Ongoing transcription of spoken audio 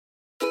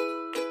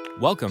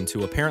Welcome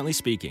to Apparently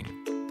Speaking,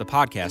 the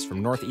podcast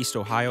from Northeast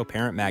Ohio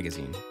Parent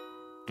Magazine,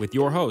 with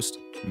your host,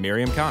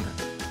 Miriam Connor.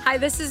 Hi,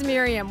 this is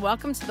Miriam.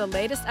 Welcome to the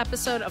latest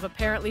episode of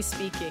Apparently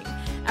Speaking.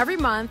 Every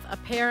month, a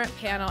parent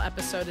panel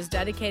episode is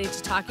dedicated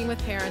to talking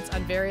with parents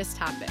on various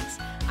topics.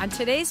 On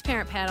today's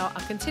parent panel,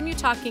 I'll continue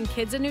talking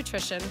kids and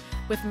nutrition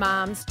with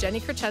moms Jenny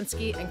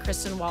Krachensky and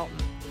Kristen Walton.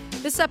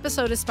 This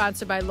episode is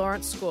sponsored by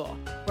Lawrence School,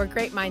 where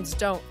great minds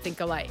don't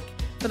think alike.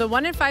 For the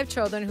 1 in 5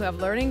 children who have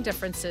learning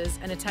differences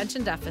and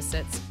attention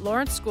deficits,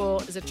 Lawrence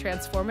School is a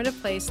transformative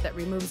place that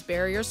removes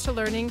barriers to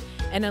learning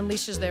and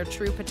unleashes their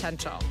true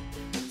potential.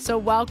 So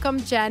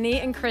welcome, Jenny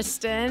and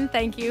Kristen.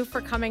 Thank you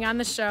for coming on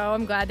the show.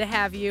 I'm glad to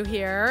have you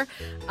here.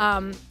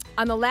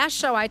 On the last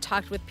show, I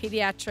talked with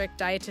pediatric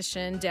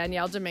dietitian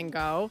Danielle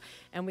Domingo,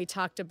 and we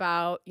talked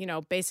about,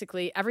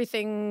 basically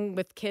everything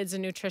with kids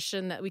and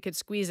nutrition that we could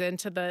squeeze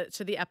into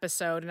the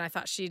episode, and I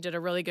thought she did a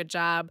really good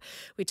job.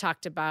 We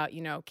talked about,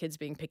 kids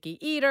being picky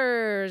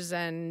eaters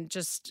and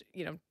just,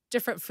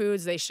 different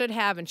foods they should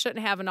have and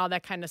shouldn't have and all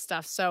that kind of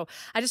stuff. So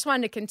I just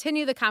wanted to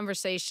continue the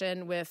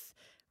conversation with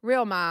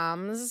real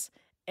moms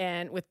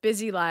and with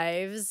busy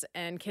lives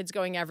and kids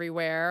going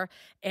everywhere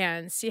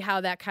and see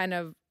how that kind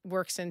of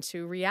works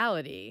into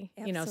reality,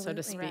 so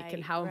to speak,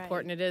 and how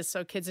important it is.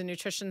 So kids and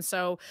nutrition.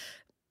 So,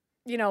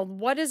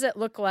 what does it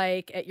look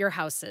like at your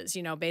houses?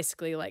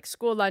 Basically like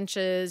school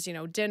lunches,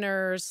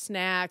 dinners,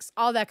 snacks,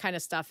 all that kind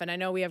of stuff. And I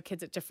know we have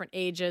kids at different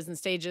ages and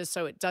stages,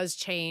 so it does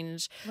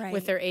change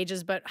with their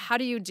ages. But how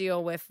do you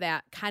deal with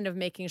that kind of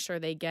making sure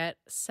they get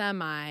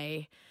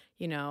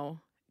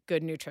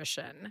good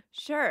nutrition?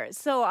 Sure.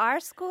 So our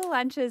school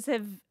lunches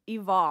have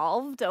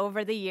evolved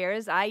over the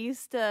years. I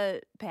used to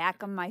pack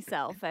them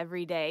myself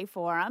every day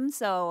for them,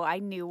 so I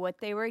knew what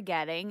they were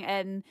getting.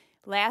 And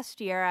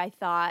last year I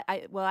thought,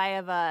 I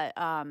have a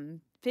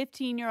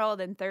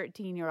 15-year-old and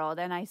 13-year-old,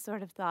 and I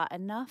sort of thought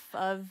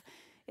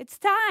it's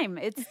time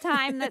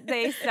that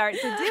they start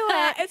to do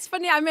it. It's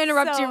funny. I'm going to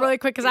interrupt you really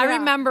quick because I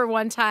remember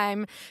one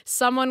time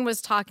someone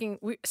was talking.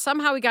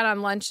 Somehow we got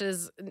on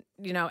lunches,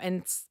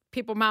 and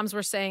moms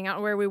were saying, I don't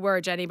know where we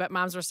were, Jenny, but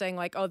moms were saying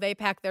like, oh, they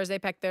pack theirs.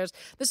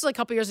 This is like a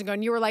couple years ago.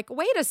 And you were like,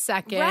 wait a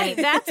second. Right.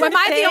 That's Am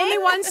I the only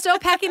one still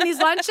packing these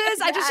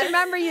lunches? I just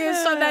remember you.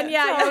 So then,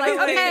 you're like,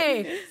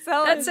 okay,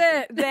 so that's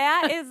it.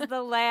 That is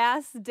the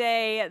last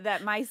day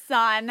that my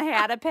son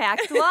had a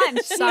packed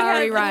lunch.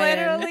 Sorry, he has Ryan.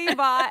 literally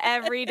bought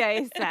every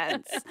day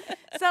since.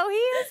 So he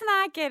is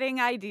not getting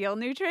ideal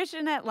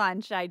nutrition at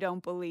lunch, I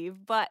don't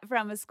believe, but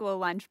from a school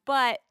lunch.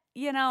 But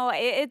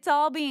it's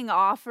all being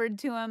offered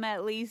to him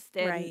at least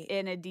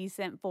in a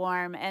decent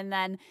form. And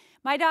then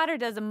my daughter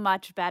does a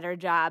much better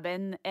job,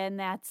 and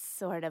that's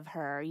sort of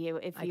her.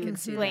 If you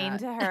explain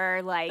to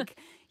her, like,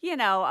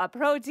 a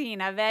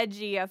protein, a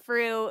veggie, a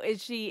fruit,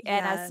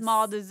 and a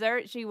small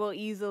dessert, she will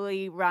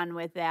easily run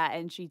with that,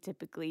 and she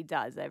typically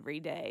does every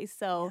day.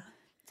 So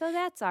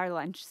that's our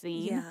lunch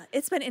scene. Yeah,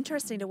 it's been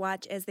interesting to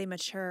watch as they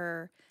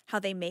mature how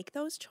they make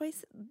those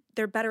choices.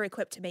 They're better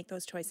equipped to make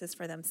those choices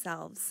for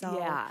themselves. So,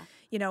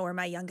 where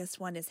my youngest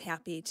one is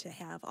happy to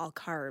have all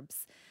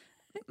carbs.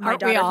 My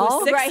daughter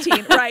who's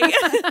 16, right?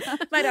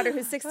 My daughter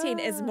who's 16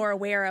 is more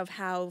aware of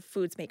how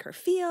foods make her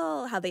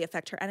feel, how they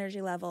affect her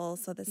energy level.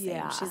 So the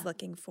same, she's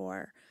looking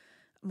for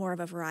more of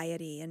a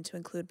variety and to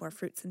include more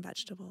fruits and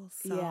vegetables.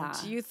 So,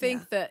 do you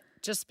think that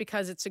just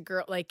because it's a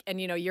girl,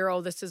 and your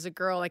oldest is a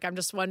girl, I'm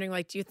just wondering,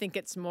 do you think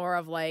it's more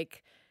of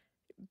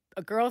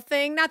a girl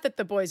thing? Not that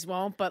the boys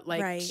won't, but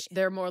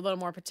they're a little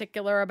more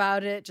particular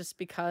about it just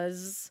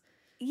because.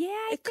 Yeah,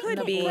 it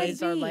could be. The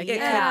boys are it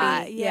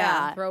could be.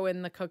 Yeah. Throw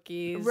in the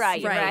cookies.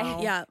 Right.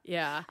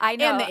 Yeah. I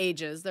know. And the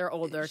ages. They're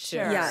older too.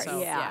 Sure. Yes.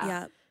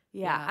 So,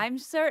 Yeah, I'm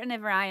certain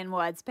if Ryan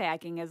was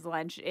packing his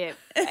lunch, it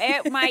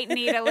might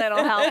need a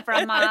little help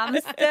from mom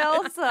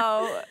still.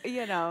 So,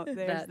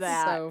 there's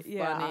That's so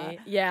funny.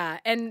 Yeah.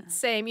 And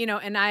same,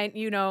 and I,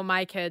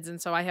 my kids.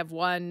 And so I have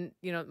one,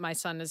 my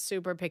son is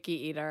super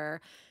picky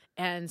eater.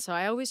 And so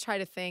I always try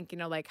to think,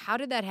 how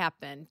did that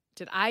happen?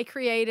 Did I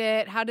create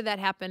it? How did that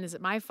happen? Is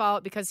it my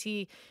fault? Because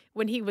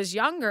when he was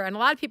younger, and a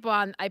lot of people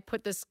I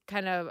put this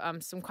kind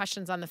of some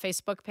questions on the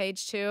Facebook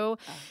page too.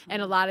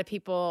 And a lot of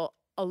people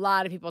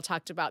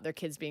talked about their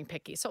kids being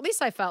picky. So at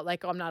least I felt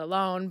like, I'm not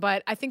alone.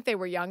 But I think they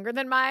were younger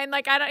than mine.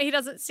 He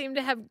doesn't seem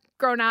to have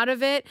grown out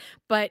of it.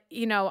 But,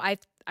 I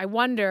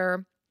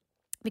wonder,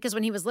 because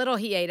when he was little,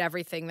 he ate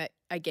everything that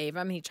I gave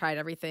him. He tried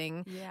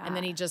everything. Yeah. And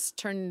then he just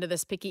turned into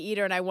this picky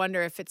eater. And I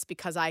wonder if it's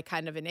because I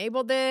kind of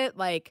enabled it.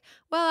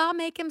 I'll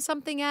make him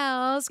something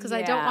else because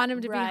I don't want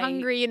him to be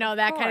hungry,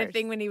 that kind of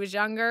thing when he was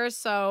younger.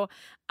 So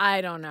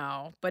I don't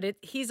know. But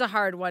he's a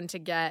hard one to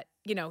get.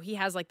 He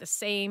has the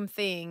same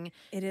thing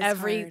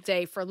every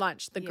day for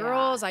lunch. The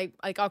girls,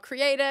 I'll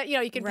create it.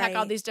 You can pack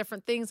all these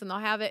different things and they'll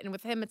have it. And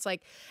with him, it's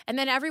and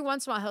then every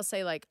once in a while he'll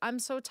say I'm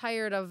so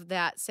tired of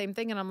that same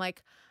thing. And I'm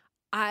like,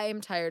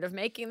 I'm tired of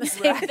making the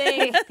same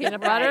thing.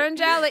 Peanut butter and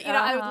jelly.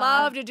 I would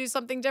love to do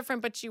something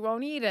different, but you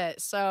won't eat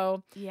it.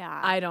 So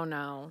I don't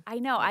know. I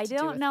know. I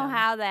don't know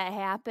how that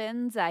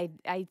happens. I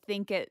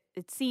think it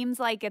seems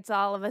like it's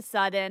all of a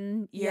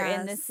sudden you're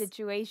in this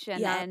situation.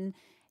 Yep. And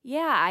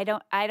Yeah,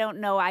 I don't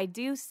know.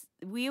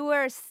 We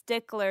were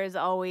sticklers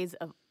always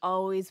of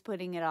always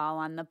putting it all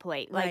on the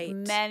plate. Like Right.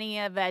 many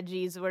of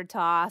veggies were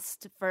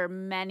tossed for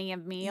many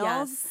of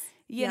meals, Yes.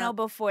 you know,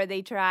 before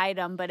they tried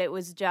them, but it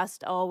was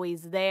just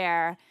always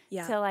there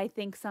Yeah. till I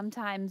think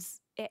sometimes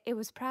it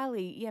was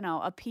probably, you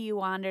know, a pea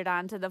wandered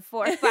onto the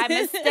fork by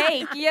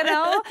mistake, you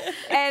know?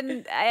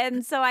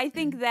 And so I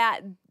think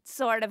that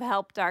sort of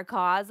helped our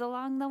cause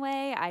along the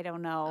way. I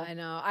don't know. I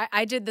know.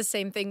 I did the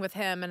same thing with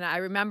him. And I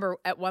remember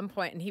at one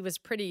point, and he was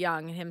pretty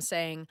young, and him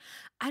saying,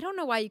 I don't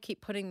know why you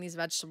keep putting these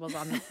vegetables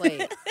on the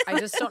plate. I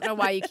just don't know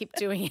why you keep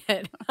doing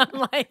it.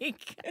 I'm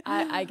like,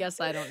 I guess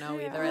I don't know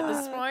either at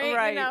this point.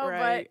 Right, you know,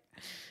 right.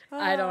 But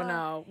I don't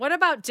know. What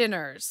about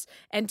dinners?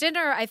 And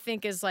dinner, I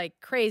think, is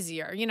like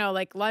crazier. You know,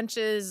 like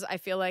lunches, I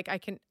feel like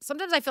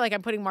sometimes I feel like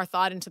I'm putting more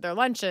thought into their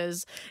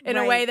lunches in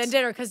a way than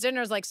dinner, because dinner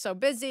is like so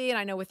busy. And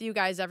I know with you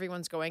guys,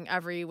 everyone's going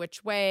every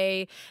which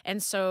way.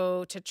 And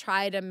so to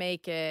try to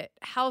make it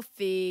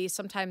healthy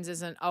sometimes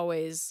isn't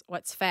always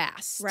what's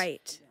fast.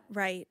 Right.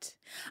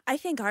 I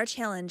think our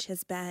challenge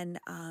has been,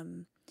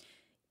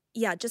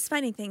 just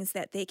finding things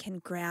that they can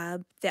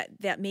grab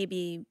that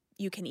maybe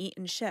you can eat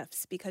in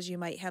shifts, because you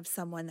might have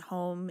someone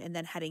home and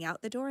then heading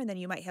out the door, and then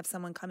you might have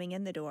someone coming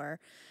in the door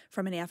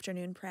from an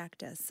afternoon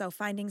practice. So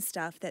finding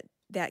stuff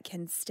that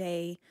can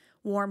stay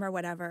warm or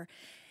whatever,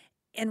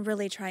 and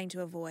really trying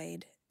to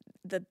avoid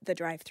the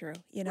drive-through,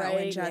 you know,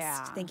 and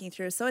just thinking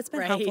through. So it's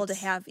been helpful to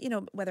have, you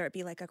know, whether it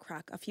be like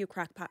a few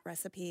crock pot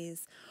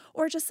recipes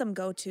or just some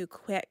go-to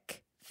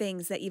quick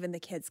things that even the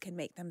kids can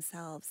make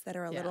themselves that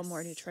are a little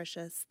more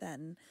nutritious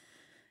than,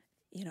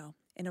 you know,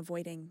 in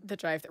avoiding the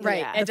drive-through. Right,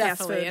 Yeah. and The fast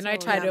definitely. foods. And I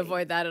try to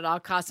avoid that at all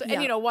costs. Yeah.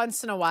 And, you know,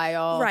 once in a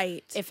while,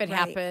 if it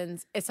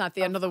happens, it's not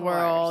the end of the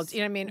world. You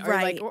know what I mean? Or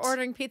like we're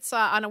ordering pizza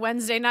on a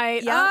Wednesday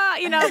night.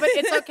 You know, but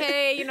it's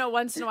okay, you know,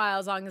 once in a while,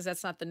 as long as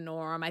that's not the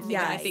norm. I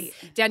think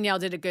Danielle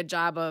did a good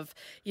job of,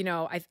 you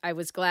know, I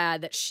was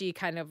glad that she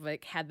kind of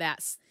like had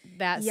that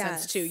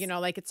sense too, you know,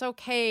 like it's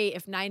okay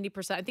if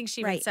 90%, I think she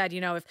even said, you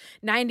know, if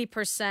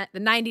 90%, the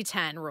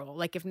 90-10 rule,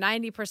 like if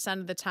 90%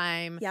 of the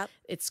time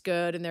it's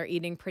good and they're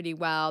eating pretty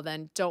well,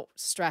 then don't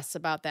stress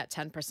about that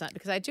 10%,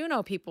 because I do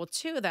know people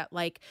too that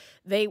like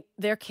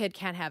their kid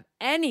can't have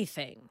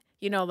anything,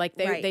 you know, like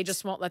they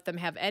just won't let them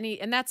have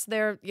any, and that's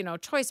their, you know,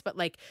 choice. But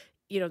like,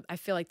 you know, I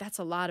feel like that's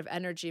a lot of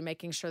energy,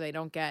 making sure they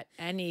don't get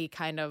any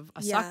kind of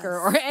a sucker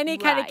or any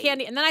kind of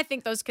candy. And then I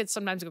think those kids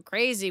sometimes go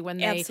crazy when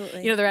they,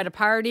 you know, they're at a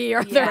party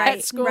or they're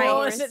at school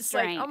and it's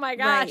like, oh my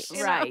gosh.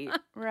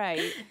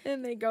 Right.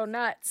 And they go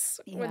nuts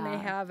when they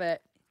have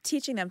it.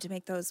 Teaching them to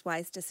make those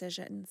wise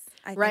decisions,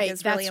 I think,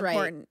 is really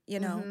important, you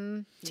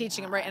know.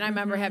 Teaching them, right. And I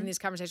remember having these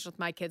conversations with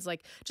my kids,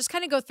 like, just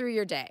kind of go through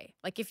your day.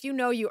 Like, if you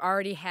know you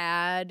already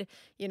had,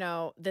 you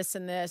know, this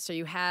and this, or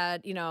you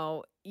had, you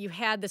know, you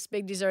had this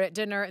big dessert at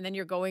dinner, and then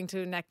you're going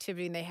to an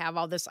activity and they have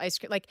all this ice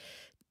cream, like,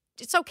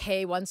 it's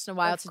okay once in a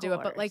while to do it,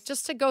 but like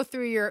just to go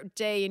through your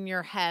day in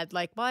your head,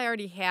 like, well, I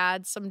already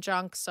had some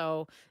junk,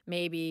 so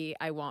maybe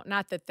I won't.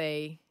 Not that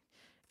they,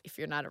 if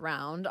you're not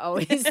around,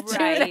 always do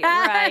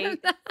that.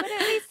 But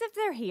at least if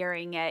they're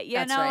hearing it,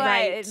 you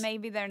know,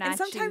 maybe they're not. And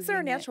sometimes there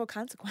are choosing natural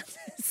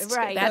consequences.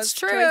 Right. That's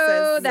true.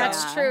 Choices.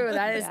 That's true.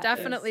 That is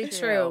definitely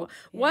true.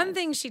 One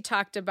thing she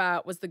talked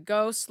about was the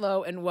go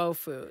slow and whoa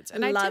foods.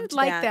 And I did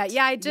like that.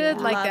 Yeah, I did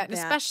like that. And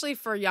especially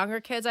for younger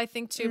kids, I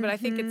think too. But I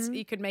think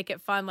you could make it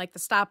fun, like the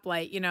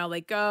stoplight, you know,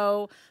 like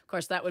go. Of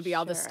course, that would be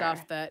all the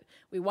stuff that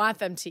we want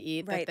them to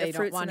eat that they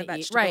don't want to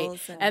eat. Right.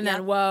 And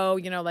then whoa,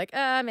 you know, like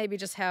maybe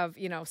just have,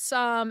 you know,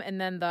 some,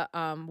 and then the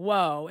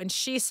whoa. And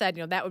she said,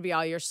 you know, that would be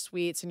all your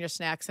sweets and your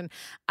snacks. And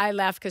I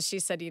laughed because she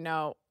said, you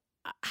know,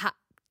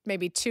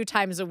 maybe 2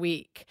 times a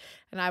week.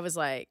 And I was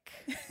like,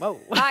 whoa.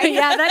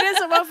 Yeah, that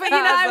is a whoa. But, you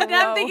know,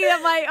 I'm thinking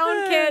of my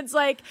own kids,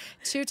 like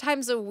 2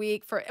 times a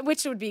week,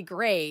 which would be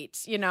great,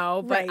 you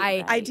know. But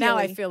now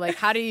I feel like,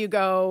 how do you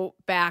go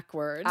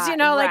backwards? You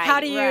know, like how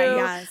do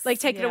you like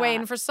take it away?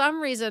 And for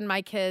some reason,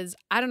 my kids,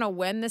 I don't know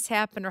when this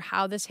happened or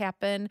how this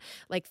happened,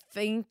 like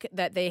think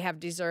that they have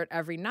dessert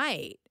every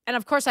night. And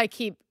of course, I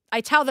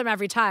tell them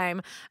every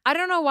time, I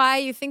don't know why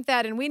you think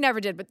that, and we never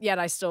did, but yet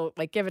I still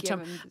like give it to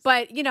them.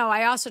 But, you know,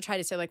 I also try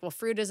to say like, well,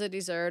 fruit is a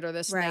dessert or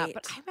this and that.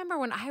 But I remember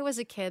when I was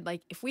a kid,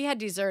 like if we had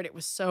dessert, it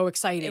was so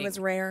exciting. It was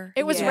rare.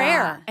 It was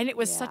rare. And it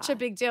was such a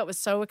big deal. It was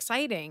so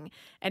exciting.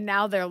 And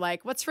now they're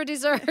like, what's for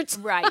dessert?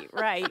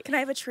 Right. Can I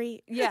have a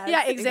treat?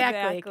 Yeah,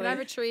 exactly. Can I have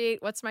a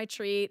treat? What's my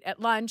treat?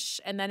 At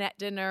lunch and then at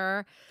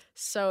dinner.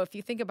 So if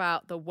you think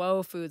about the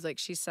whoa foods, like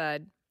she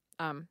said,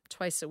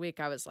 twice a week,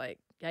 I was like,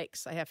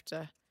 yikes, I have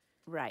to.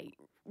 Right.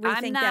 Rethink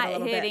I'm that a not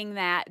little hitting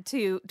that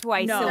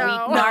twice a week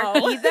No. mark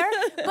either.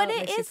 But it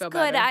makes you is feel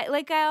good.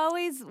 better. I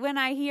always, when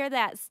I hear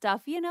that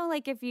stuff, you know,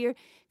 like if you're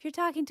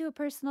talking to a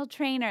personal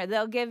trainer,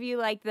 they'll give you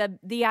like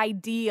the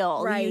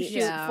ideal you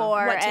shoot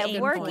for What to at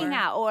aim working for.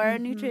 out, or a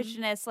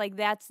nutritionist, like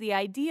that's the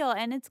ideal.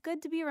 And it's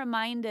good to be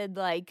reminded,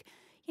 like,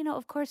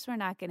 of course we're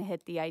not going to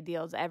hit the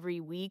ideals every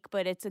week,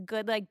 but it's a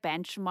good like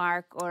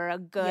benchmark or a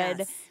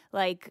good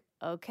like,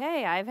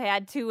 okay, I've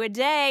had 2 a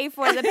day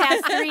for the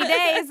past 3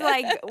 days.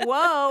 Like,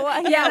 whoa.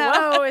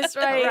 Whoa is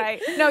right.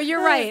 Right. No,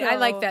 you're right. I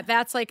like that.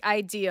 That's like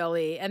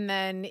ideally. And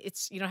then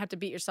you don't have to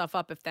beat yourself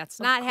up if that's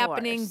not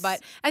happening.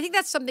 But I think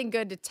that's something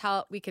good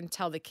we can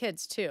tell the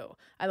kids too.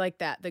 I like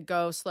that. The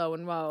go slow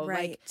and whoa.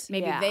 Right. Like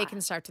maybe they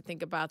can start to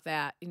think about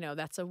that.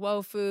 That's a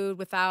whoa food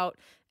without,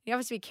 you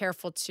always be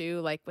careful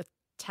too, like with,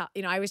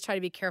 I always try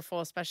to be careful,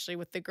 especially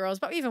with the girls,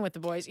 but even with the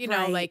boys,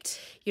 like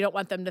you don't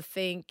want them to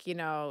think,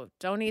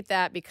 don't eat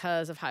that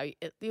because of how you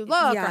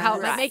look or how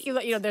it might make you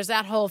look. There's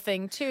that whole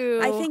thing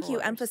too. I think you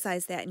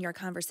emphasized that in your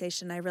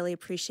conversation. I really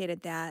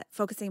appreciated that,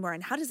 focusing more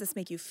on how does this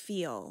make you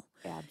feel?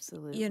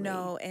 Absolutely.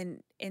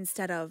 And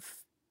instead of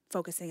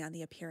focusing on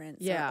the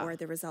appearance or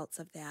the results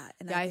of that.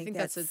 And I think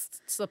that's a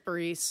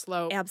slippery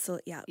slope.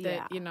 Absolutely.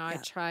 That, I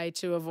try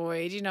to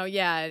avoid,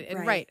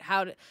 and right.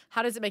 How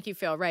does it make you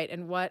feel? Right.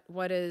 And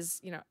what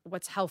is,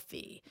 what's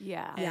healthy?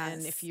 Yeah.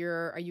 And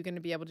are you going to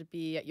be able to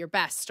be at your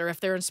best, or if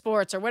they're in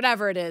sports or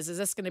whatever it is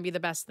this going to be the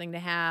best thing to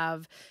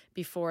have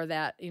before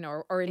that,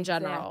 or in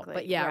general,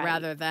 but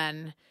rather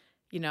than,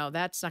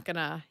 that's not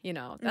gonna,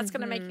 that's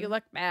gonna make you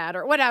look bad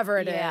or whatever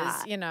it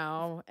is,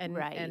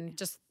 and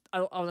just,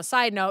 on a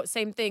side note,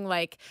 same thing,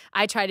 like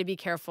I try to be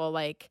careful,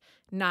 like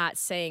not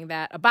saying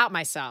that about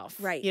myself,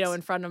 right?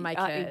 In front of my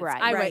kids.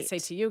 I might say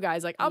to you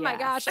guys like, oh my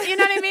gosh, you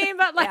know what I mean?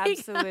 But like,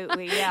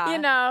 absolutely,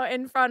 yeah.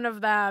 In front of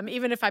them,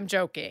 even if I'm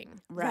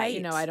joking,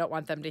 right? I don't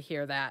want them to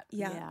hear that.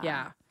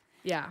 Yeah.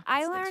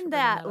 I learned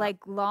that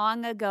like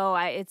long ago.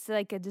 It's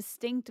like a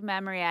distinct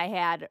memory I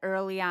had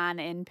early on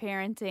in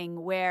parenting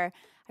where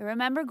I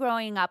remember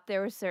growing up, there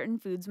were certain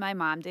foods my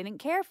mom didn't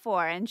care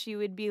for, and she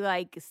would be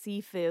like,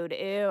 seafood,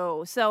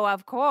 ew. So,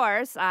 of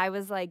course, I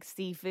was like,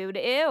 seafood,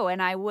 ew,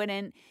 and I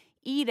wouldn't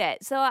eat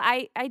it. So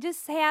I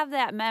just have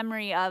that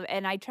memory of,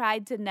 and I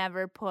tried to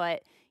never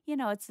put,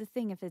 it's the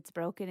thing, if it's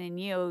broken in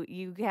you,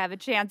 you have a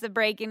chance of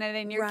breaking it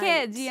in your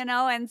kids,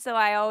 and so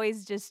I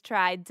always just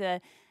tried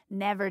to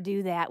never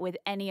do that with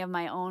any of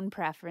my own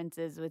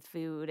preferences with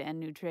food and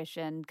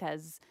nutrition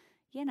because,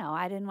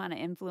 I didn't want to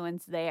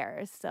influence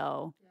theirs,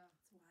 so...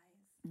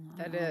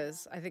 That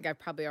is. I think I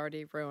probably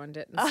already ruined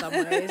it in some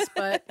ways,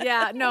 but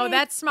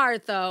that's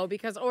smart though,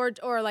 because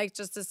or like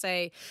just to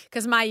say,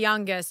 because my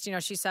youngest,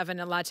 she's 7,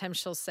 and a lot of times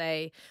she'll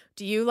say,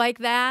 "Do you like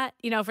that?"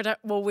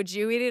 Would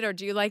you eat it, or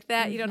do you like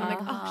that? I'm like,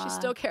 oh, she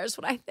still cares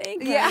what I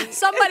think. Yeah,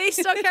 somebody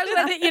still cares what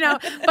I think.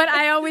 But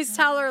I always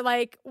tell her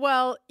like,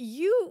 well,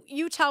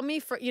 you tell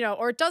me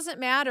or it doesn't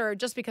matter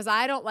just because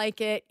I don't like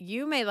it.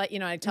 You may like,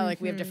 I tell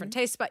like we have different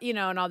tastes, but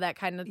and all that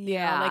kind of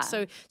like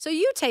so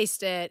you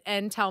taste it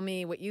and tell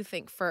me what you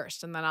think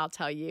first, and then I'll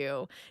tell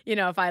you,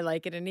 if I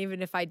like it, and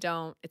even if I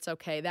don't, it's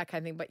okay, that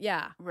kind of thing. But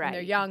when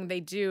they're young,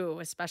 they do,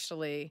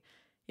 especially,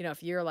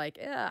 if you're like,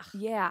 ugh,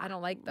 I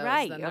don't like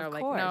those, then they're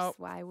like, no,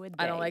 why would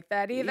they? I don't like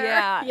that either.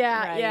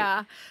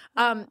 Yeah.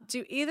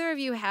 Do either of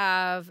you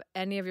have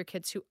any of your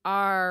kids who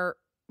are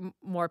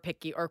more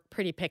picky or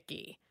pretty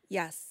picky?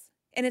 Yes,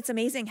 and it's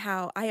amazing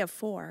how I have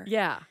 4.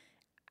 Yeah.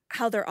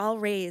 How they're all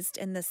raised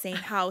in the same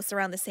house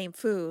around the same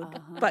food,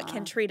 but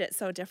can treat it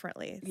so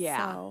differently.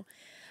 Yeah. So,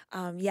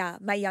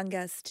 my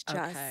youngest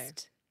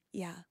just,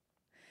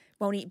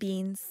 won't eat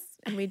beans,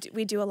 and we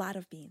do a lot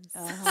of beans.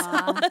 So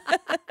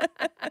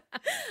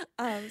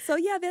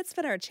that's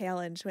been our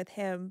challenge with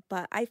him.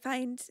 But I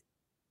find,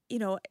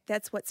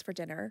 that's what's for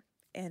dinner,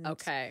 and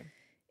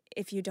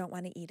if you don't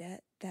want to eat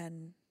it,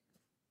 then.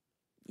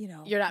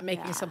 You're not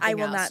making something I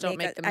will else. Not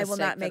make I will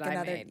not make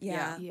another.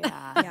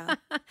 Yeah.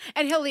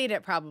 And he'll eat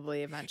it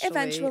probably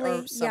eventually,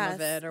 or some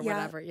of it or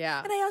whatever.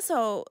 Yeah. And I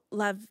also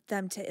love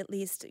them to at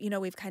least,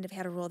 we've kind of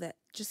had a rule that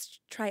just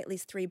try at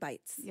least 3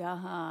 bites.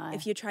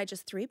 If you try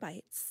just 3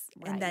 bites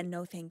and then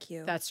no thank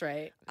you. That's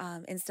right.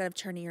 Instead of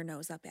turning your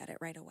nose up at it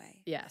right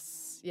away.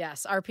 Yes.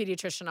 Our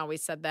pediatrician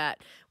always said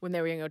that when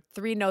they were young,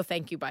 3 no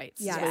thank you bites.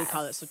 Yes. Is what we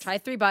call it. So try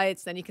 3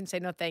 bites, then you can say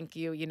no thank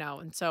you,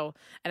 and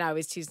I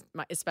always tease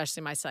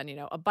especially my son,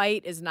 a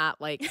bite is not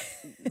like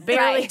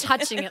barely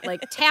touching it,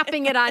 like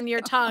tapping it on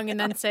your tongue and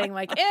then saying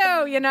like,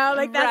 ew,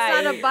 like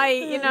that's not a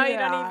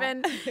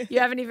bite, you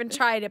haven't even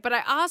tried it. But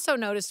I also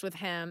noticed with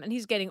him, and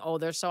he's getting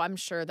older, so I'm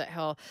sure that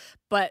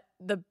but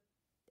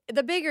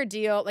the bigger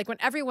deal, like when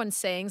everyone's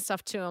saying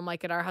stuff to him,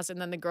 like at our house,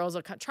 and then the girls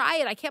will try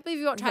it. I can't believe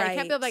you won't try it. I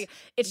can't believe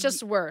it's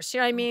just worse. You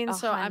know what I mean? 100%.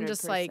 So I'm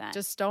just like,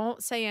 just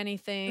don't say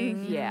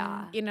anything.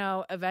 Yeah.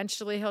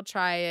 Eventually he'll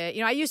try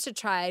it. I used to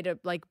try to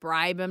like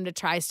bribe him to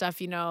try stuff,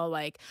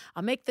 like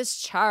I'll make this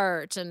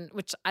chart, and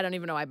which I don't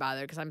even know why I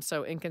bother because I'm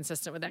so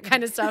inconsistent with that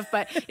kind of stuff.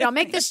 But I'll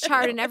make this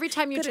chart, and every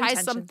time you try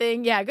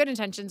something, good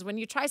intentions. When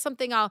you try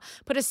something, I'll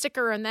put a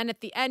sticker, and then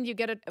at the end you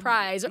get a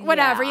prize or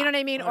whatever. You know what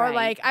I mean? Or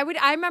like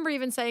I remember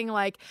even saying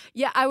like,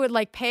 I would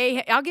like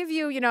pay, I'll give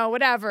you,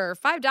 whatever,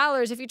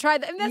 $5 if you try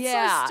that. And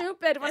that's so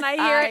stupid when I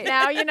hear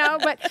it now,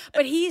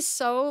 but he's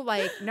so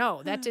like,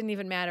 no, that didn't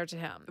even matter to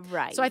him.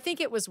 Right. So I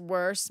think it was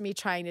worse me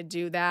trying to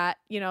do that,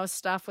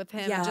 stuff with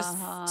him. And just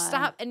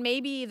stop. And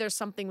maybe there's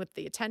something with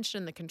the attention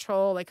and the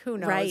control, like who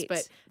knows? Right.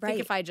 But I think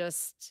if I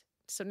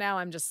so now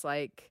I'm just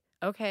like,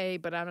 okay,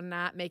 but I'm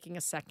not making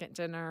a second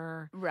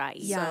dinner.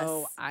 Right.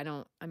 So I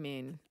don't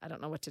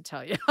know what to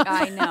tell you.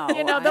 I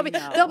know.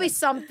 There'll be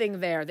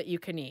something there that you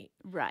can eat.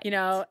 Right.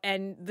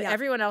 And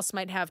everyone else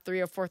might have 3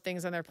 or 4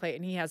 things on their plate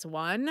and he has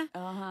one.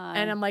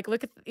 And I'm like,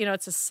 look at,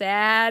 it's a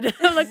sad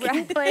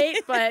looking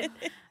plate, but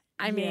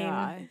I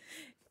mean,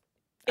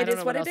 it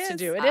is what it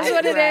is. It is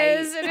what it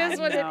is. It is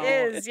what it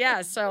is.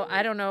 Yeah. So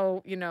I don't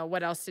know,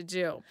 what else to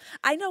do.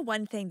 I know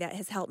one thing that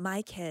has helped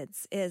my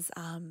kids is,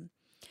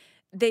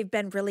 they've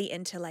been really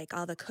into like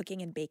all the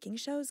cooking and baking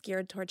shows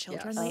geared toward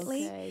children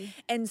lately. Okay.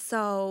 And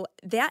so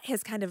that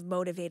has kind of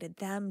motivated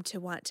them to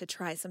want to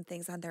try some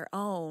things on their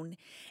own.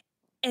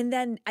 And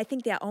then I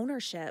think that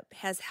ownership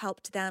has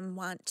helped them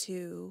want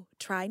to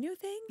try new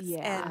things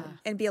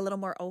and be a little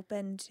more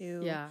open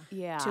to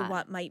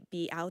what might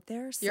be out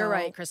there. So, you're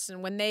right,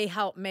 Kristen. When they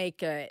help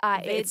make it,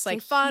 it's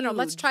like fun, or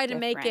let's try to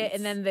make it,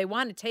 and then they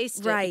want to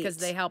taste it because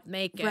they helped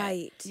make it.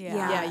 Right.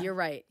 Yeah, you're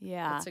right.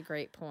 Yeah. That's a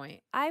great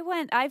point.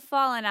 I've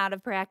fallen out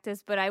of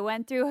practice, but I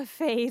went through a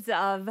phase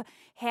of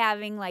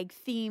having like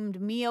themed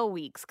meal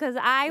weeks because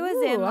I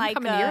was in like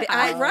right. Well,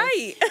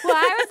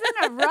 I was in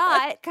a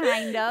rut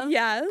kind of.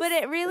 Yes. But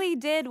it really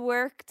did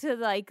work to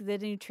like the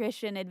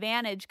nutrition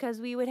advantage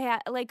because we would have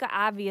like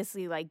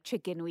obviously like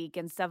chicken week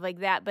and stuff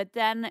like that. But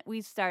then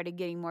we started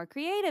getting more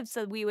creative.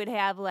 So we would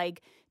have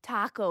like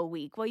taco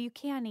week. Well, you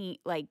can't eat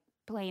like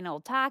plain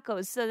old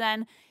tacos. So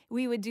then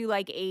we would do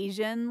like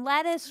Asian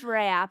lettuce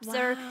wraps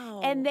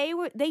and they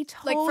totally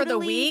like for the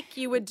week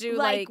you would do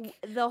like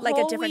the whole like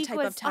a different week type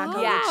was, of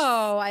taco. Yes.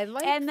 Oh, I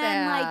like and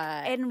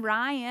that. then and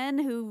Ryan,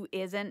 who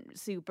isn't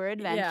super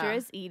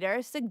adventurous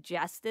eater,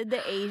 suggested the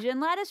Asian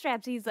lettuce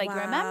wraps. He's like,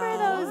 remember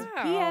those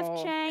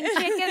P.F. Chang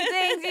chicken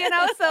things,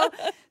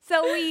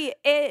 So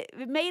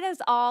it made us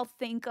all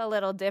think a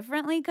little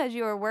differently because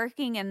you were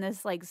working in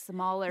this like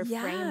smaller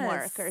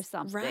framework or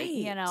something,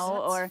 right. That's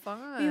or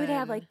fun. we would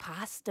have like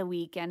pasta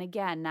week, and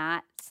again,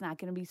 it's not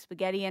going to be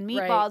spaghetti and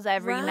meatballs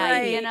every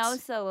night,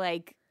 So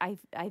like I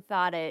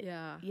thought it,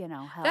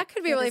 helped. That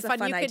could be really fun.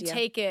 You idea. could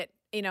take it,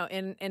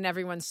 in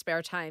everyone's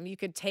spare time. You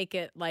could take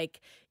it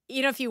like,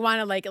 if you want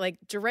to like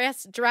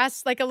dress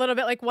like a little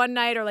bit like one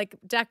night or like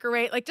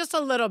decorate like just a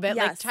little bit,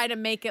 like try to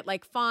make it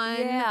like fun.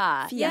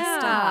 Yeah.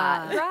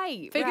 Fiesta.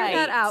 Right. Figure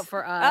that out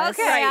for us.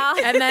 Okay.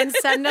 Right. And then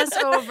send us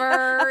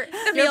over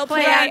the meal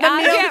plan,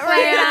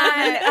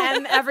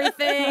 and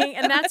everything.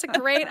 And that's a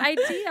great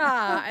idea.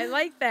 I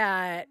like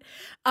that.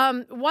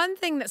 One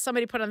thing that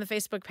somebody put on the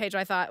Facebook page,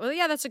 I thought, well,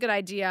 yeah, that's a good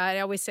idea.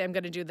 I always say I'm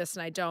going to do this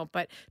and I don't,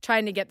 but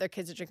trying to get their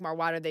kids to drink more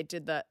water, they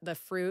did the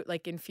fruit,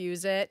 like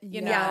infuse it,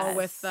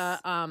 with the,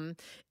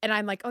 and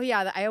I'm like, oh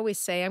yeah, I always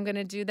say I'm going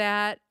to do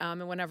that.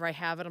 And whenever I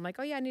have it, I'm like,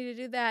 oh yeah, I need to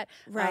do that.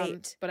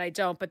 Right. But I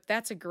don't, but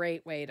that's a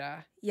great way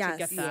to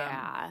get them.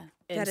 Yeah.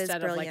 Instead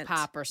of like brilliant.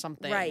 pop or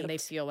something. Right. And they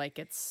feel like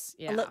it's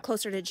a little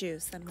closer to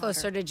juice than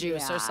closer water. to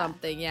juice or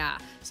something. Yeah.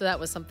 So that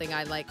was something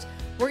I liked.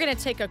 We're going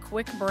to take a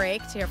quick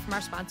break to hear from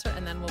our sponsor,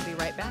 and then we'll be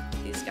right back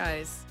with these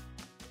guys.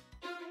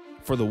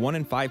 For the 1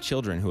 in 5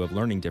 children who have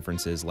learning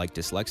differences like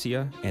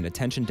dyslexia and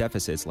attention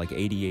deficits like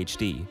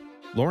ADHD,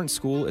 Lawrence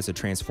School is a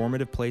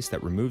transformative place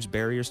that removes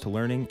barriers to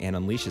learning and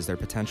unleashes their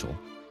potential.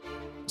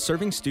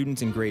 Serving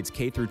students in grades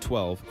K through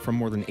 12 from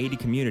more than 80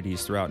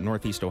 communities throughout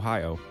Northeast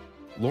Ohio,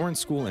 Lawrence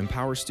School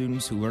empowers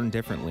students who learn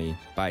differently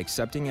by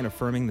accepting and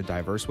affirming the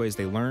diverse ways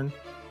they learn,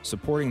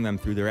 supporting them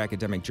through their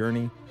academic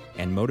journey,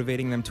 and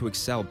motivating them to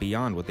excel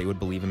beyond what they would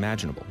believe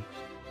imaginable.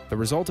 The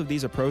result of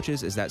these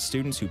approaches is that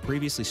students who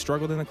previously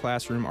struggled in the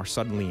classroom are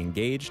suddenly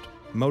engaged,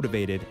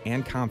 motivated,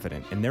 and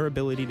confident in their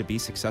ability to be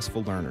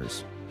successful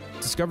learners.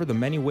 Discover the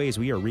many ways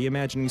we are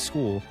reimagining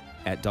school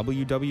at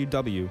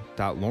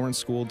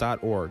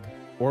www.lawrenceschool.org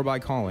or by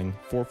calling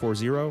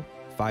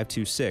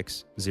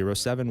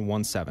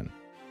 440-526-0717.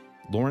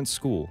 Lawrence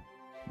School,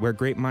 where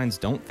great minds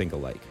don't think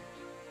alike.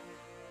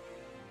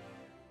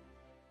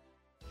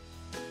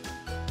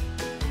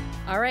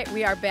 All right,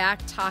 we are back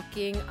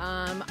talking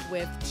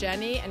with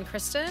Jenny and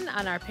Kristen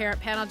on our parent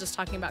panel, just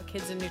talking about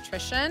kids and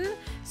nutrition.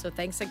 So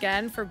thanks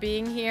again for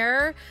being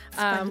here.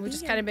 We've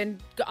just kind of been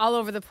all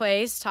over the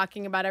place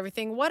talking about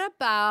everything. What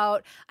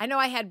about, I know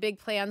I had big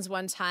plans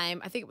one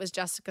time. I think it was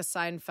Jessica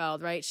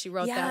Seinfeld, right? She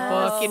wrote that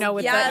book, with and I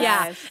was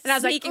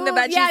sneaking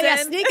like, the veggies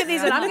in. Sneaking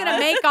these in. I'm going to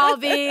make all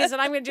these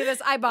and I'm going to do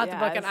this. I bought the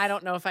book and I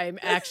don't know if I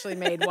actually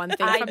made one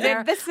thing from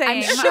there. I did the same.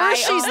 I'm sure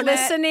she's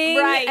listening.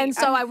 Right. And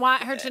so I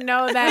want her to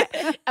know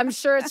that I'm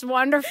sure it's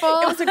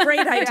wonderful. It was a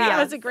great idea. It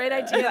was a great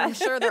idea. I'm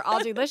sure they're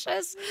all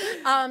delicious.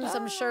 So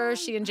I'm sure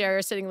she and Jerry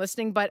are sitting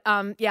listening. But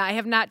I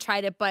have not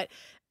tried it. But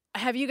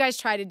have you guys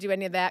tried to do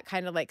any of that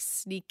kind of like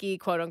sneaky,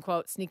 quote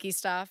unquote, sneaky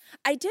stuff?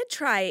 I did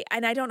try,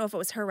 and I don't know if it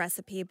was her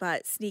recipe,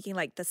 but sneaking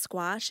like the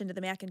squash into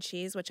the mac and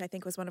cheese, which I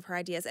think was one of her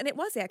ideas. And it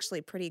was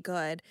actually pretty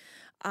good.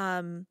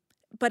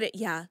 But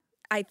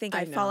I think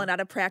I've fallen out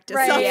of practice.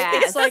 Right. So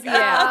It's like,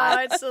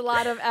 it's a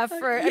lot of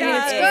effort. I mean,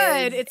 it's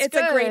good. It's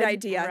a great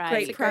idea. Right.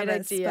 Great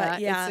premise. Great idea.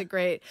 But yeah. It's a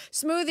great,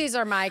 smoothies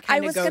are my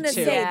kind of go-to. I was going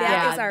to say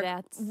that is our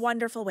that's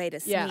wonderful way to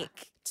sneak.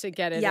 To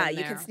get it Yeah, in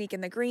you there. can sneak in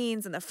the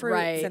greens and the fruits.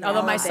 Right. And Although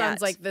all my of son's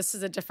that. like, this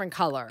is a different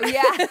color.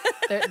 Yeah.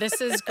 This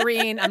is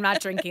green. I'm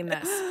not drinking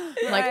this.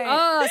 I'm like,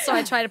 Right. so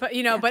I try to put,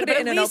 but Put it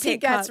at in an least he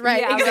opaque gets, cup.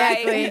 right, Yeah,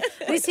 exactly. right.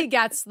 At least he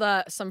gets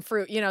some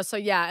fruit, so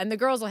and the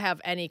girls will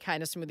have any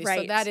kind of smoothie. So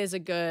Right. that is a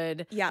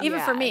good, Yeah. even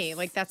for me, Yes.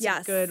 like that's a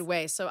Yes. good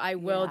way. So I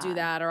will do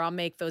that, or I'll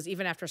make those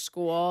even after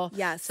school.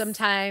 Yes.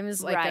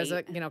 Sometimes like as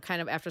a, Right.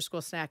 kind of after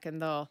school snack,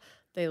 and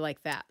they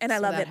like that. And I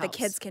So love that it. The helps.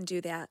 kids can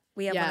do that.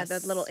 We have one of the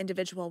Yes. little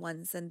individual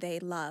ones, and they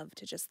love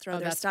to just throw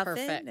their that's stuff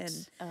perfect. in.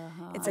 And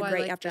Uh-huh. it's Oh, a I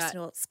great like after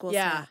that. school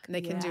Yeah, snack. and they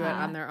can do it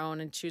Yeah. on their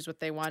own and choose what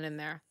they want in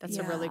there. That's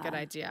a really good Yeah.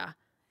 idea.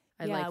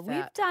 I yeah, like we've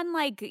that. done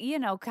like,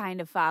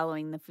 kind of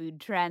following the food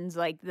trends,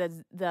 like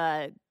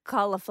the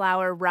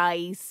cauliflower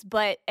rice,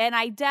 and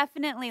I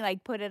definitely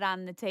like put it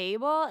on the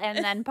table and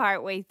then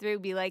partway through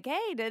be like,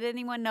 hey, did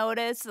anyone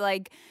notice?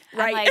 Like,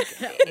 Right. I'm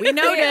like, We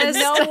noticed.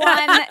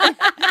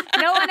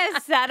 no one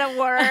has said a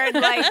word.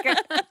 Like,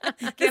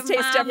 This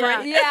tastes Mom-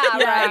 different. Yeah,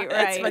 right.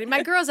 That's funny.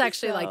 My girls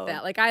actually like So,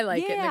 that. Like I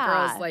like it, and the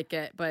girls yeah. like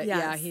it. But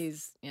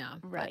Yes.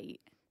 Right.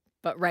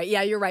 But right,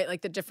 yeah, you're right.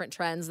 Like the different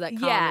trends that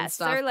come and Yes,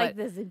 stuff. or like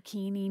but the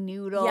zucchini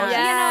noodle.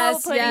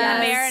 Yes. Putting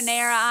Yes. the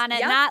marinara on it.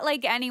 Yep. Not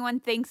like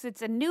anyone thinks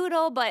it's a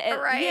noodle, but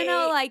Right.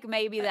 like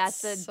maybe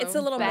that's a so It's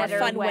a little more better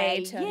fun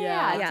way to-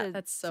 yeah,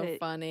 that's so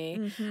funny.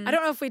 Mhm. I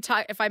don't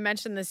know if I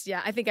mentioned this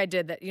yet. I think I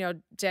did that.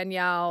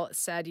 Danielle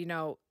said,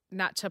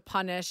 not to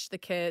punish the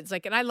kids.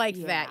 Like, and I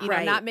liked that,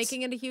 Right. not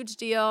making it a huge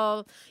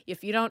deal.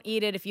 If you don't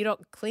eat it, if you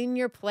don't clean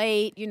your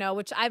plate,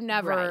 which I've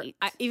never, Right.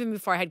 even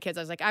before I had kids,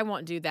 I was like, I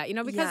won't do that,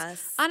 because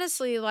Yes.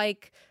 honestly,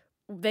 like,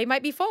 they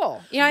might be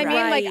full. You know what I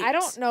mean? Like, I Right.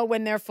 don't know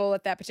when they're full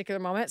at that particular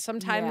moment.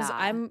 Sometimes Yeah.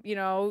 I'm,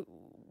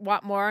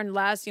 want more and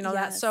less,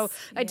 that. So Yes.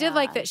 I did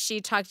like Yeah. that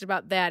she talked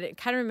about that. It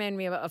kind of reminded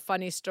me of a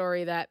funny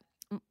story that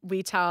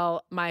we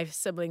tell my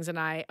siblings and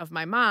I of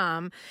my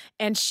mom.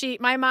 And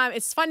my mom,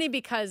 it's funny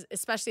because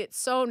especially it's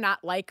so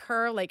not like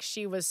her. Like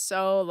she was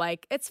so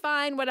like, it's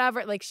fine,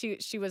 whatever. Like she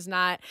was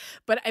not,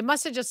 but I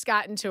must have just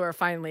gotten to her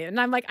finally. And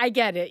I'm like, I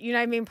get it. You know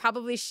what I mean?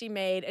 Probably she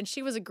made, and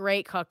she was a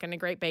great cook and a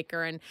great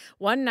baker. And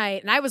one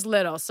night, and I was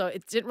little, so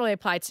it didn't really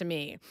apply to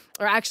me.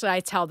 Or actually I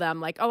tell them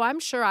like, oh,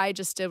 I'm sure I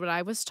just did what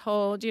I was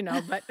told,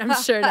 but I'm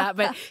sure not.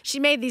 But she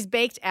made these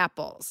baked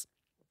apples.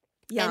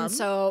 Yum. And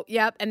so,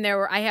 and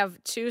I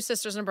have two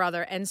sisters and a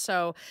brother. And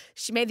so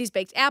she made these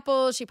baked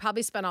apples. She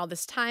probably spent all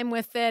this time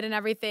with it and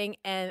everything.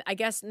 And I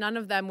guess none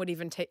of them would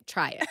even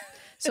try it.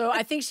 So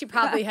I think she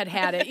probably had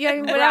it.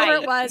 Whatever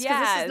Right. it was, because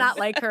this Yes. is not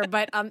like her.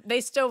 But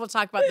they still will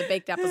talk about the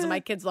baked apples, and my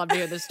kids love to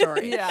hear the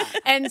story. Yeah.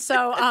 And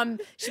so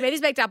she made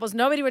these baked apples.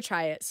 Nobody would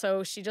try it.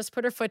 So she just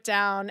put her foot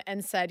down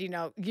and said,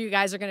 you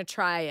guys are going to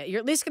try it. You're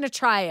at least going to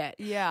try it.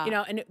 Yeah.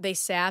 And they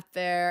sat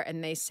there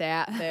and they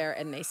sat there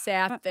and they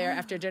sat there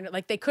after dinner.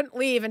 Like they couldn't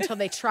leave until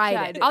they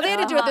tried it. All they had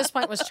to do at this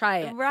point was try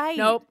it. Right.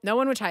 Nope, no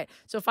one would try it.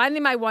 So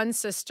finally my oldest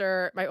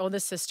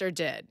sister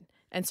did.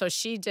 And so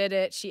she did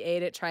it, she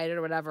ate it, tried it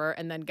or whatever,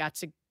 and then got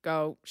to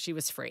go. She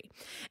was free.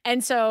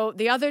 And so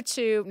the other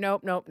two,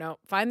 nope.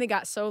 Finally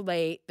got so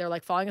late. They're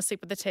like falling asleep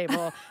at the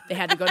table. They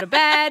had to go to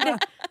bed.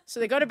 So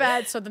they go to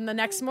bed. So then the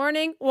next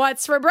morning,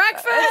 what's for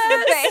breakfast?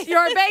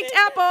 Your baked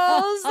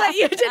apples that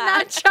you did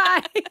not try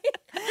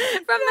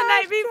from the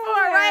night before,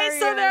 right?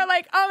 So they're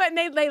like, oh, and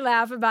they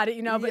laugh about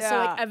it, but so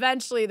like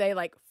eventually they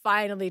like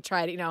finally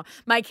tried it.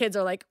 My kids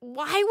are like,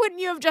 why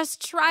wouldn't you have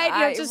just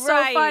tried? It's just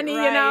so funny,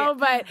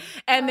 but,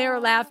 and they were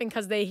laughing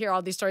because they hear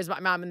all these stories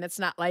about my mom and that's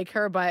not like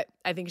her, but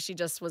I think she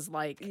just was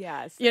like,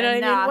 yes, you know what I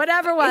mean? enough.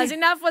 Whatever was,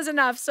 enough was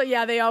enough. So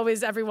yeah, they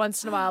always, every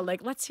once in a while,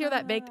 like, let's hear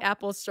that baked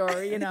apple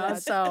story,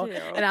 so,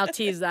 and I'll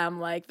tease them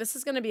like, this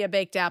is going to be a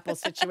baked apple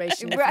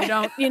situation if you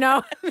don't,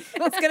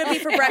 It's going to be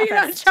for if you don't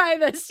breakfast. try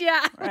this.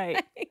 Yeah.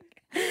 Right.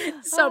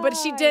 So, but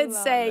she I did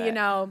love say, it.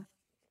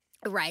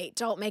 right,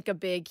 don't make a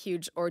big,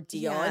 huge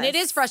ordeal. And it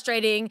Yes. is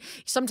frustrating.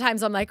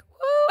 Sometimes I'm like,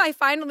 woo, I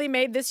finally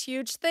made this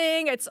huge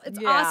thing. It's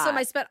Yeah. awesome.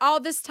 I spent all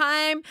this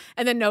time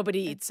and then nobody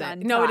eats it.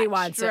 untouched, Nobody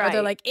wants it. Or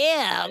they're right. like, ew,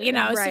 as soon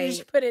as Right.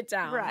 you put it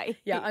down. Right.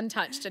 Yeah,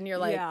 untouched. And you're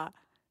like, yeah.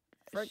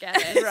 forget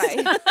it.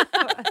 Right.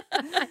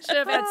 I should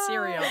have had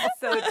cereal.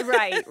 So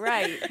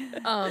right.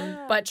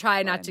 But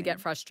try not to get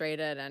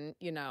frustrated and,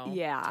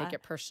 Yeah. take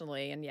it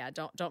personally. And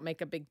don't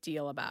make a big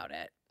deal about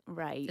it.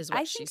 Right. Is what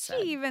I she think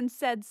said. she even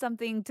said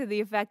something to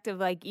the effect of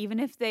like, even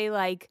if they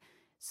like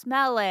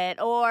smell it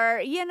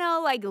or,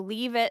 like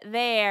leave it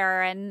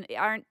there and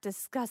aren't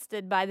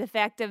disgusted by the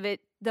fact of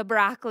it, the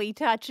broccoli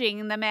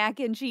touching the mac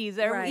and cheese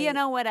or, Right.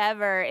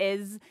 whatever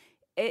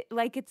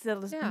it's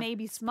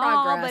maybe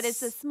small, progress. but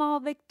it's a small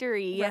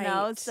victory, you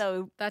know? Right.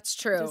 So That's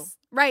true.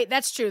 Right,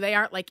 that's true. They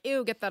aren't like,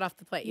 ew, get that off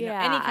the plate. You know,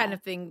 any Yeah. kind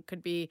of thing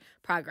could be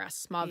progress,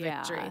 small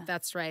victory. Yeah.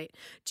 That's right.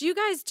 Do you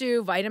guys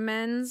do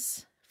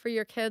vitamins for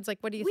your kids? Like,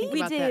 what do you think We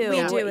about do. that? We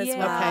Yeah. do as Yeah.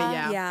 well. Okay,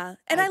 yeah. Yeah.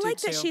 And I I do like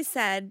that too. she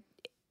said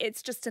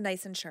it's just a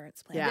nice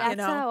insurance plan. Yeah. You that's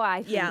know? how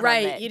I think Yeah. of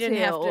Right, it, you didn't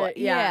have too. to, like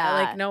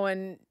no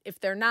one, if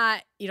they're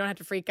not, you don't have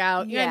to freak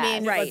out. You know what I Yes.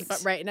 mean? Right.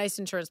 But right, nice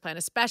insurance plan,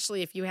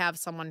 especially if you have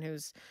someone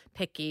who's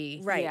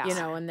picky, Right. Yeah. you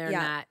know, and they're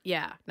Yeah. not.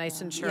 Yeah,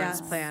 nice insurance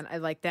Yes. plan. I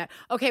like that.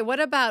 Okay, what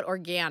about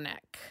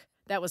organic?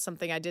 That was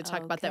something I did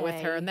talk about that with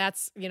her, Okay. and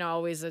that's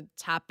always a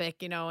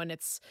topic, and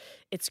it's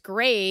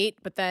great,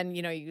 but then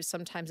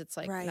sometimes it's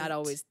like Right. not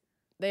always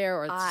there,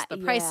 or it's just the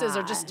prices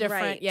are just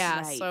different. Right.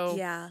 Yeah, Right. so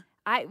Yeah.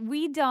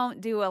 We don't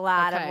do a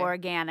lot Okay. of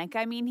organic.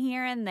 I mean,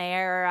 here and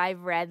there,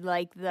 I've read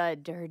like the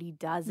Dirty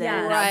Dozen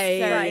Yes. of Right.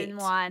 certain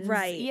Right. ones,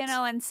 Right.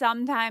 and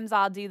sometimes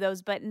I'll do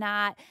those, but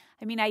not.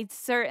 I mean, I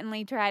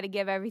certainly try to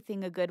give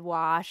everything a good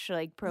wash,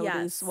 like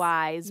produce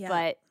wise,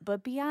 Yeah.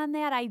 but beyond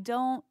that, I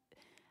don't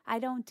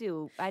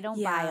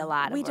buy a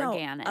lot we of don't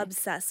organic.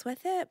 obsess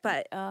with it,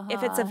 but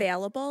if it's Uh-huh.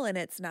 available and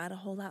it's not a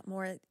whole lot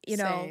more,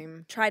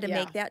 Same. try to Yeah.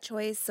 make that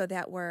choice so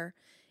that we're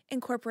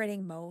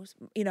incorporating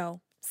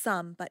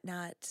some, but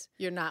not.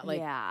 you're not like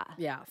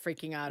yeah.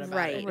 freaking out about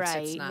Right. it.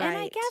 Right. It's not. And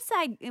I Right.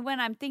 guess when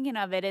I'm thinking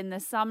of it in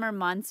the summer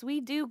months, we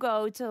do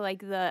go to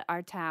like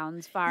our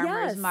town's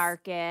farmers Yes.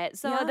 market.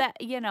 So Yeah. that,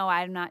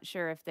 I'm not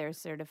sure if they're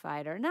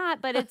certified or not,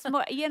 but it's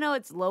more,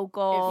 it's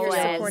local. If you're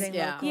and- supporting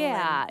yeah. local.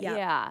 Yeah. and-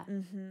 Yeah.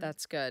 Mhm.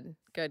 That's good.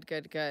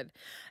 Good.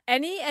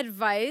 Any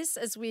advice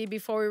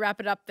before we wrap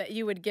it up that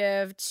you would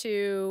give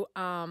to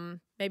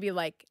maybe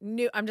like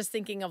new, I'm just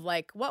thinking of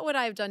like, what would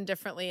I have done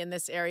differently in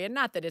this area?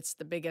 Not that it's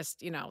the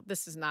biggest,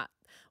 this is not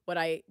what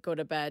I go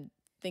to bed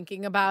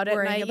thinking about at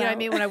Worrying night. You know what I about.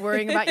 mean? When I'm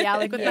worrying about,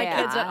 like with my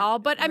kids at Yeah. all.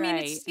 But I mean,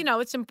 it's,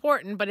 Right. it's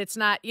important, but it's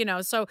not,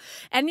 so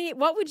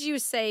what would you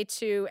say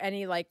to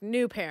any like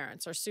new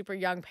parents or super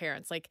young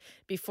parents, like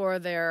before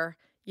they're,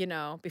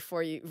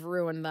 before you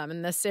ruin them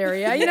in this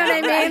area, you know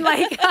what I mean?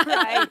 Like,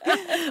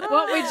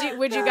 what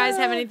would you guys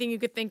have anything you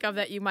could think of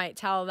that you might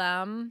tell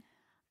them?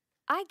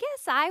 I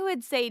guess I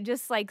would say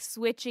just like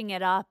switching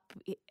it up,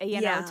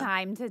 Yeah.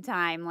 time to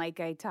time. Like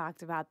I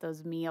talked about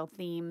those meal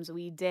themes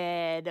we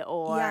did,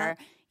 or,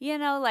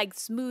 like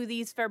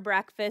smoothies for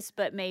breakfast,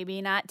 but maybe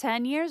not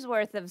 10 years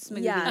worth of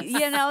smoothies,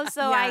 Yes.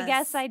 So I Yes.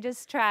 guess I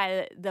just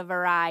try the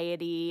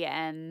variety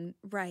and,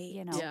 Right.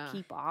 Yeah.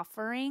 keep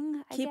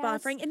offering. I Keep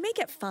guess. offering and make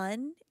it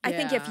fun. I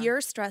think if Yeah.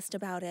 you're stressed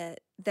about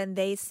it, then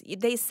they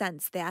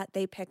sense that,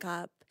 they pick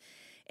up,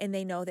 and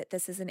they know that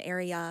this is an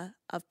area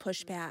of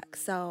pushback.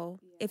 So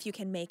if you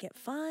can make it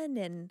fun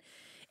and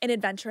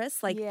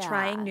adventurous, like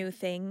trying Yeah. new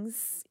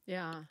things,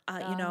 Yeah.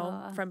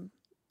 from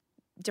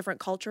different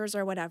cultures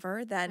or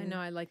whatever, then I know.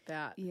 I like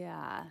that.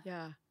 Yeah.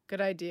 Yeah.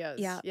 Good ideas.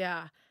 Yeah.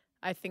 Yeah.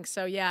 I think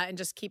so. Yeah. And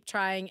just keep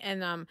trying.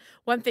 And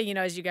one thing,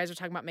 as you guys were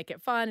talking about, make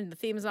it fun and the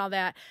themes and all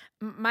that.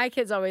 My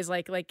kids always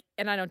like,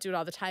 and I don't do it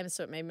all the time,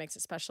 so it maybe makes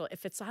it special.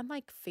 If it's on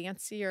like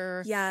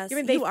fancier, yes, I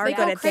mean, you are they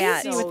good go at crazy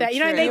that. with So that. You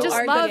know, and they true. just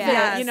You are love good it.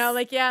 at You know,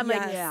 like I'm like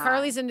Yes.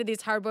 Carly's into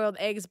these hard-boiled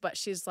eggs, but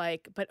she's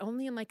like, but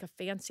only in like a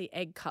fancy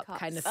egg cup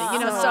kind of thing. Oh, You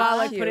know, so so I'll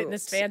like put it in cute.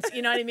 this fancy.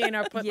 You know what I mean?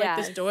 Or put like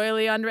Yes. this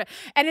doily under it,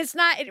 and it's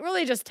not. It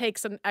really just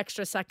takes an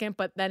extra second,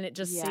 but then it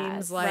just Yes.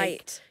 seems like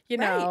Right. you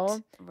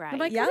know. Right. I'm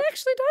like, Yep. it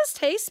actually does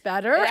taste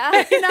better,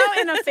 Yeah.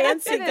 in a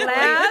fancy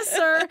glass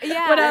or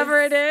Yes.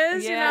 whatever it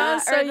is, Yeah.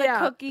 So or the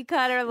cookie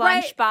cutter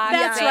lunchbox.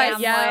 That's right.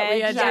 Yeah, we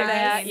had sandwich. done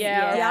that.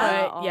 Yeah,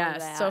 Yeah. but all yes,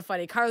 that. so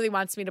funny. Carly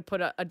wants me to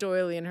put a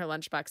doily in her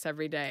lunchbox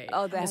every day.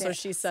 Oh, and that so is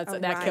she sets it. so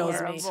That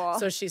kills me. adorable.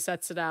 So she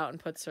sets it out and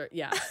puts her.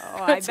 Yeah.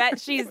 Oh, I bet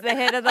she's the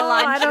hit of the Oh,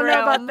 lunchroom. I don't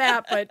know about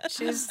that, but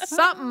she's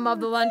something of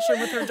the lunchroom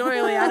with her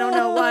doily. I don't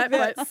know what,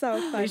 but That's so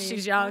at funny. least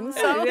she's young.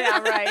 So Yeah,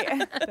 right.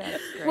 That's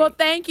great. well,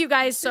 thank you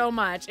guys so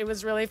much. It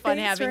was really fun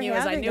Thanks having for you,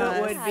 as I having knew us.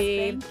 it would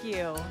be. Thank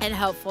you. And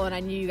helpful, and I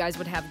knew you guys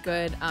would have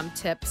good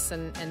tips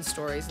and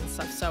stories and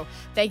stuff. So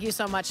thank you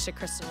so much to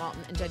Kristen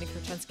Walton and Jenny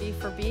Kruczynski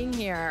for being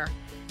here.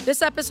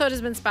 This episode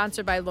has been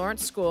sponsored by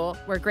Lawrence School,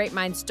 where great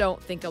minds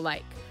don't think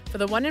alike. For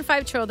the 1 in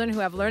 5 children who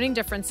have learning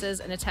differences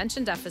and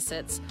attention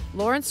deficits,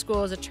 Lawrence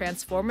School is a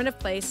transformative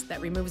place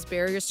that removes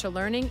barriers to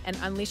learning and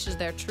unleashes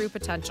their true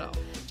potential.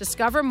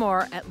 Discover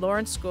more at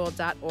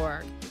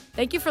lawrenceschool.org.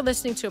 Thank you for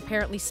listening to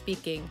Apparently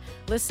Speaking.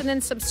 Listen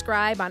and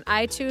subscribe on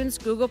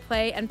iTunes, Google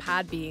Play, and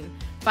Podbean.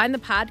 Find the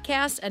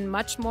podcast and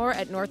much more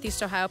at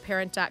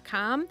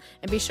northeastohioparent.com,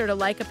 and be sure to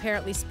like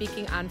Apparently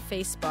Speaking on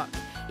Facebook.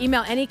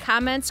 Email any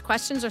comments,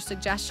 questions, or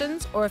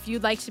suggestions, or if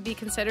you'd like to be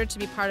considered to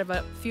be part of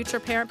a future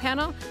parent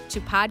panel, to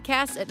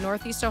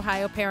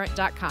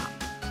podcast@northeastohioparent.com.